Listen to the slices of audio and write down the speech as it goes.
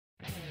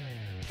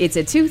It's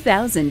a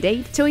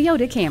 2008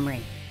 Toyota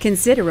Camry.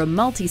 Consider a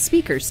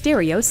multi-speaker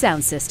stereo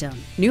sound system,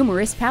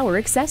 numerous power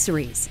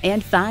accessories,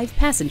 and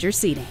 5-passenger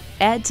seating.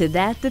 Add to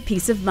that the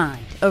peace of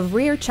mind of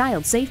rear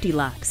child safety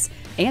locks,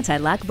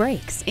 anti-lock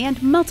brakes,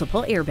 and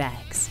multiple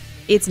airbags.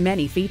 Its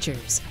many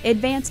features,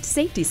 advanced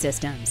safety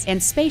systems,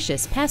 and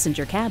spacious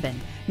passenger cabin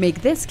make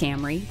this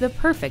Camry the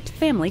perfect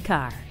family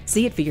car.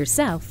 See it for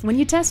yourself when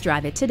you test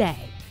drive it today.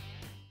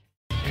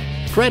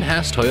 Fred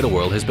Haas Toyota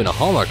World has been a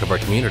hallmark of our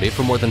community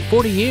for more than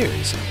 40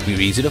 years.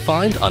 We're easy to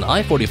find on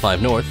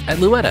I-45 North at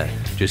Louetta,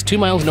 just 2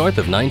 miles north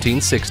of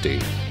 1960.